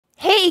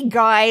Hey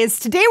guys,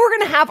 today we're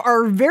going to have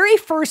our very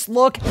first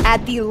look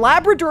at the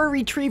Labrador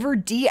Retriever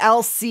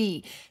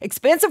DLC.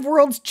 Expansive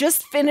Worlds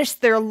just finished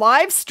their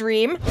live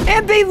stream,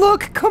 and they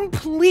look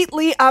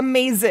completely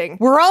amazing.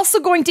 We're also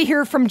going to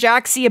hear from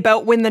Jaxy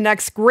about when the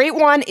next great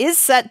one is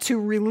set to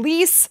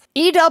release.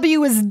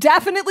 EW is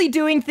definitely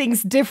doing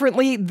things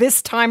differently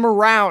this time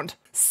around.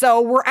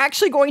 So we're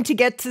actually going to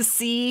get to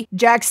see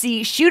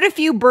Jaxy shoot a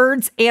few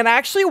birds and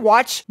actually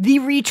watch the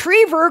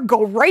retriever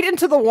go right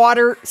into the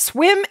water,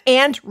 swim,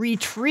 and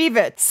retrieve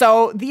it.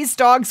 So these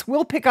dogs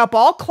will pick up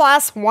all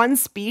class 1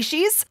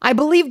 species. I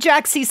believe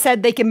Jaxy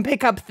said they can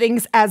pick up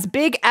things as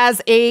big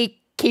as a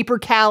caper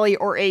Cali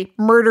or a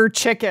murder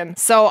chicken.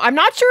 So I'm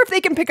not sure if they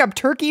can pick up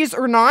turkeys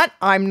or not.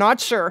 I'm not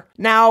sure.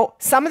 Now,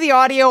 some of the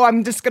audio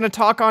I'm just going to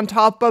talk on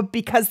top of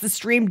because the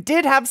stream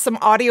did have some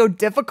audio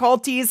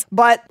difficulties,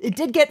 but it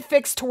did get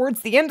fixed towards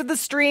the end of the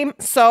stream,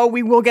 so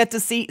we will get to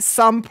see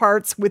some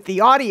parts with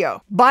the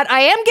audio. But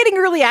I am getting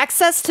early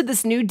access to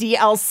this new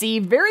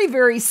DLC very,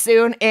 very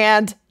soon,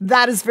 and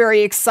that is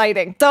very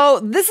exciting. So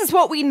this is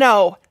what we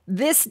know.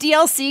 This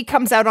DLC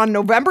comes out on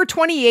November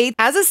 28th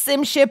as a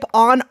sim ship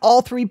on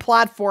all 3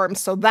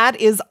 platforms, so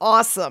that is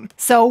awesome.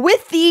 So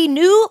with the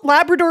new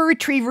Labrador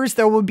Retrievers,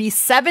 there will be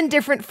 7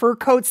 different fur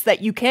coats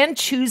that you can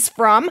choose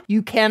from.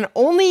 You can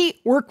only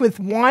work with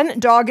 1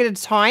 dog at a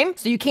time,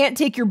 so you can't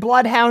take your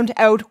bloodhound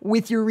out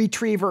with your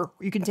retriever.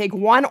 You can take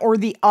one or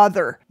the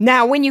other.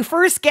 Now, when you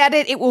first get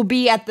it, it will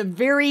be at the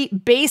very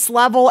base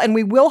level, and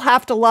we will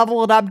have to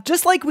level it up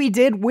just like we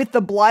did with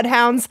the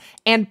bloodhounds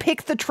and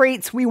pick the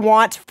traits we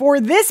want for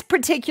this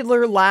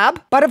particular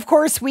lab. But of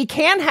course, we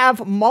can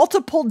have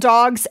multiple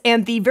dogs,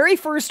 and the very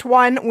first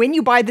one, when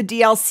you buy the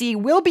DLC,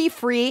 will be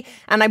free,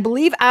 and I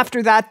believe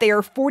after that they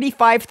are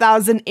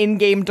 45,000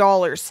 in-game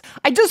dollars.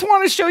 I just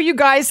want to show you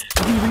guys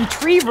the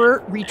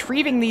retriever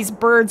retrieving these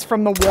birds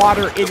from the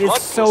water. It is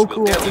so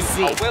cool to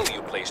see. How well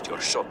you placed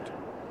your shot.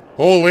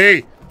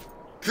 Holy!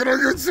 Can I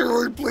get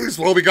zero, please?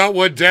 Well, we got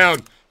one down.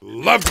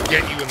 Love to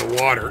get you in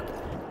the water.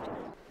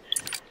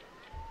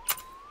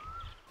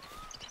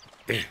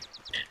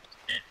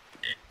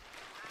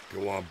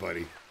 Go on,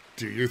 buddy.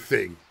 Do your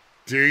thing.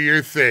 Do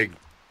your thing.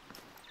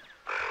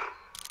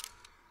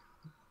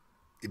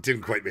 It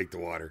didn't quite make the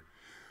water.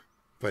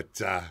 But,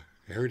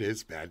 there it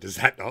is, man. Does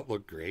that not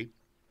look great?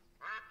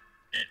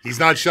 He's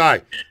not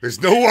shy.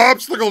 There's no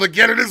obstacle to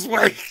get in his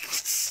way.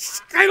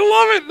 I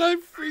love it. I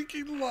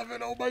freaking love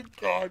it. Oh, my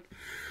God.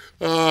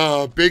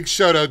 Big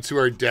shout out to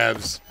our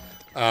devs.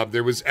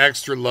 There was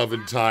extra love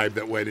and time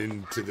that went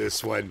into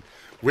this one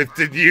with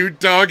the new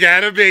dog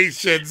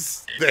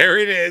animations. There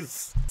it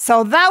is.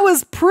 So that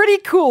was pretty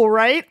cool,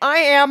 right? I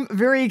am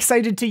very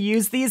excited to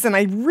use these, and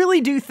I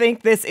really do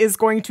think this is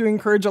going to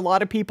encourage a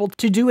lot of people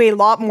to do a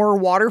lot more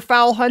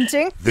waterfowl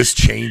hunting. This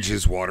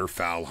changes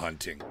waterfowl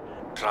hunting.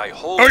 Try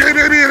hold. Okay,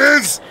 maybe it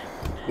is.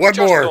 One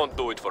Just more. don't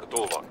do it for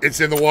too long. It's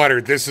in the water.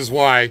 This is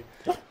why.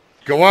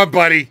 Go on,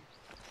 buddy.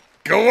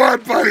 Go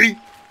on, buddy.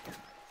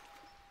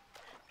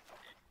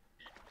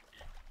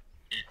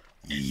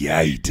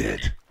 Yeah, he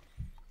did.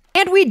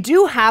 And we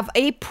do have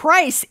a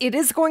price. It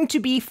is going to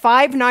be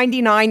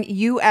 $5.99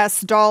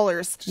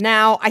 US.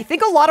 Now, I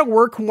think a lot of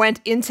work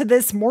went into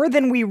this, more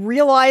than we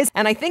realized,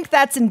 and I think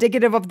that's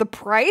indicative of the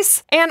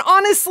price. And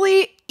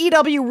honestly,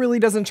 EW really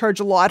doesn't charge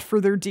a lot for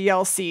their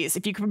DLCs.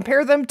 If you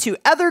compare them to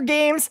other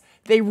games,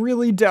 they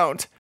really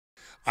don't.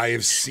 I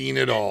have seen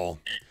it all.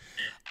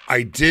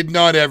 I did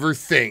not ever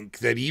think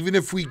that even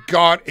if we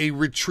got a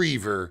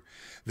retriever,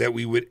 that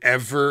we would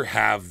ever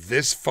have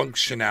this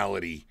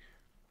functionality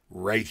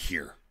right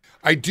here.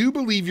 I do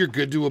believe you're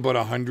good to about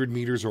 100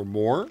 meters or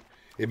more.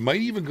 It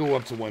might even go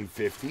up to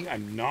 150.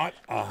 I'm not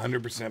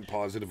 100%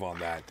 positive on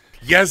that.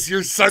 Yes,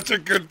 you're such a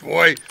good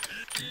boy.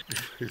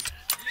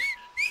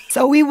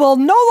 So we will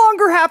no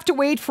longer have to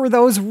wait for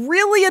those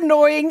really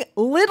annoying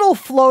little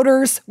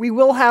floaters. We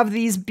will have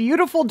these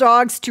beautiful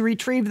dogs to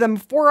retrieve them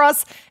for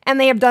us, and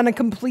they have done a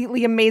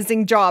completely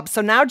amazing job.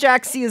 So now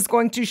Jaxy is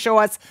going to show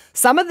us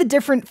some of the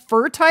different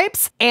fur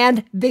types,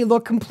 and they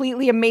look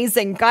completely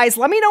amazing. Guys,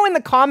 let me know in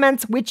the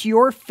comments which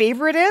your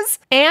favorite is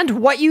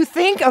and what you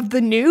think of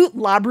the new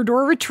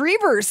Labrador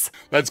Retrievers.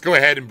 Let's go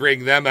ahead and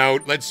bring them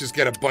out. Let's just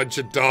get a bunch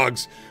of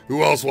dogs.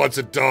 Who else wants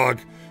a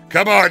dog?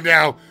 Come on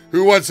now.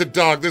 Who wants a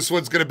dog? This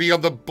one's going to be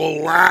on the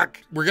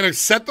black. We're going to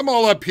set them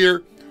all up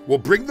here. We'll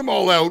bring them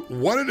all out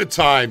one at a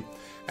time.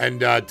 And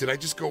did I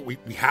just go? We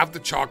have the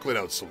chocolate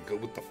out, so we'll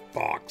go with the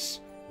fox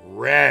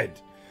red.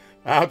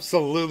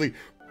 Absolutely.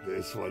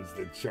 This one's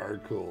the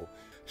charcoal.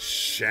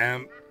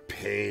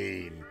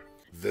 Champagne.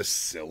 The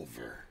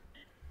silver.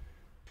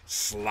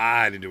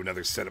 Slide into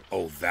another setup.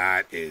 Oh,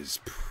 that is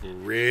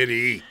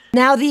pretty.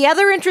 Now, the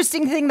other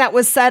interesting thing that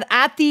was said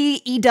at the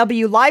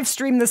EW live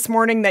stream this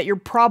morning that you're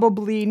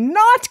probably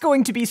not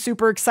going to be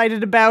super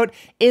excited about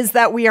is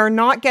that we are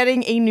not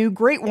getting a new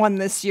Great One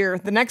this year.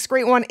 The next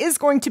Great One is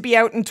going to be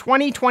out in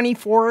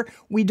 2024.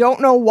 We don't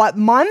know what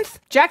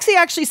month. Jaxy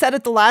actually said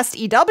at the last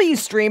EW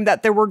stream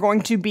that there were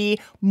going to be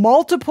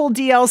multiple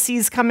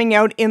DLCs coming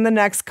out in the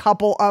next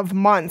couple of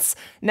months.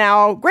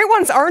 Now, Great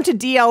Ones aren't a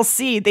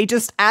DLC. They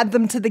just add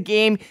them to the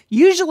game,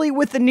 usually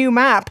with the new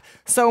map.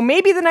 So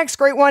maybe the next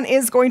Great One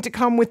is going to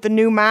come with the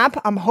new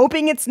map. I'm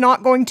hoping it's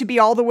not going to be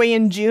all the way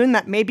in June,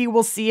 that maybe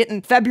we'll see it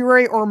in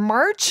February or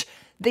March.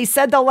 They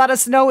said they'll let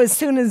us know as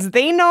soon as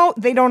they know.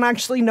 They don't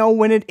actually know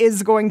when it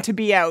is going to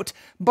be out.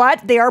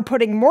 But they are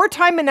putting more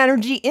time and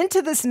energy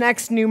into this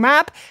next new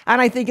map,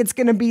 and I think it's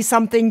going to be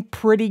something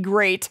pretty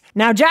great.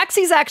 Now,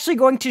 Jaxy's actually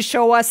going to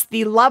show us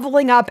the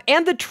leveling up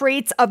and the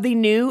traits of the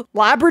new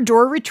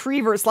Labrador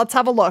Retrievers. Let's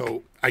have a look.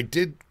 So I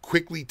did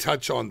quickly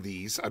touch on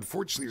these.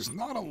 Unfortunately, there's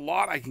not a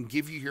lot I can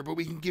give you here, but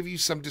we can give you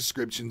some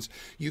descriptions.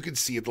 You can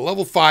see at the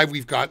level 5,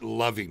 we've got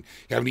loving.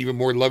 You have an even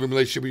more loving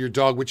relationship with your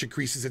dog, which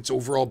increases its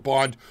overall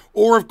bond.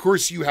 Or, of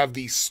course, you have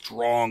the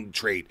strong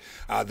trait.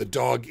 The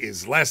dog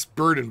is less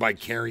burdened by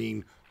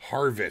carrying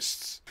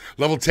harvests.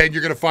 Level 10,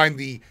 you're going to find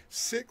the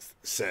sixth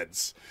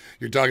sense.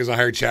 Your dog has a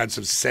higher chance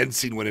of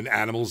sensing when an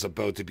animal is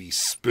about to be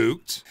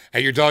spooked.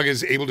 And your dog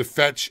is able to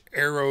fetch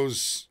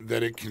arrows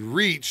that it can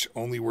reach,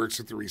 only works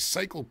with the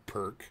recycle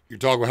perk. Your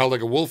dog will howl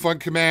like a wolf on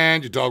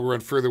command. Your dog will run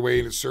further away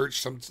in a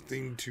search,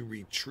 something to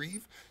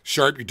retrieve.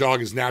 Sharp, your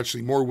dog is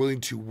naturally more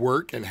willing to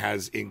work and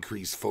has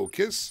increased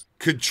focus.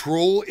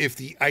 Control, if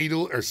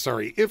idle,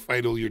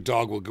 your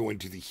dog will go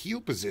into the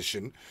heal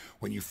position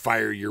when you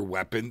fire your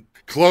weapon.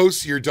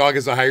 Close, your dog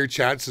has a higher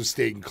chance of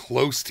staying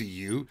close to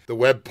you. The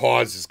web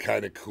pause is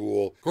kind of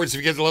cool. Of course, if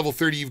you get to level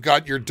 30, you've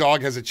got your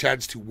dog has a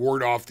chance to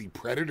ward off the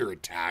predator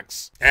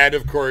attacks. And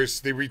of course,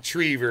 the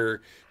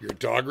retriever, your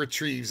dog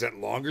retrieves at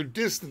longer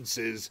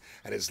distances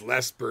and is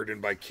less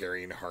burdened by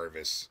carrying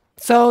harvests.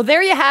 So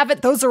there you have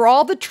it. Those are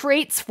all the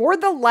traits for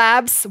the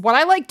labs. What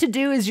I like to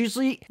do is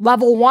usually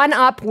level one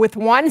up with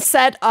one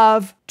set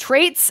of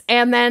traits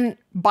and then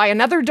buy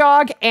another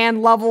dog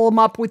and level them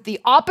up with the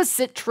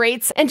opposite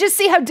traits and just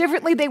see how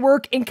differently they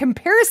work in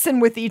comparison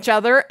with each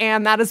other.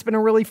 And that has been a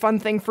really fun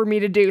thing for me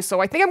to do. So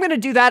I think I'm going to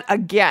do that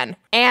again.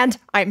 And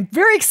I'm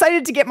very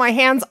excited to get my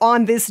hands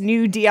on this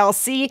new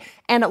DLC.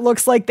 And it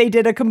looks like they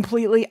did a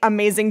completely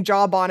amazing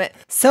job on it.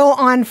 So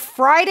on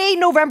Friday,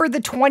 November the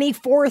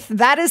 24th,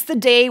 that is the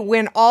day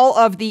when all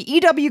of the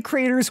EW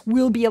creators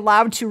will be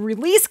allowed to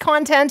release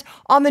content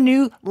on the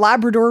new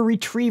Labrador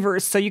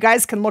Retrievers. So you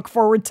guys can look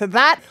forward to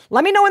that.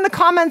 Let me know in the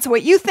comments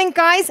what you think,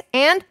 guys,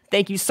 and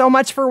thank you so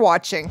much for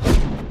watching.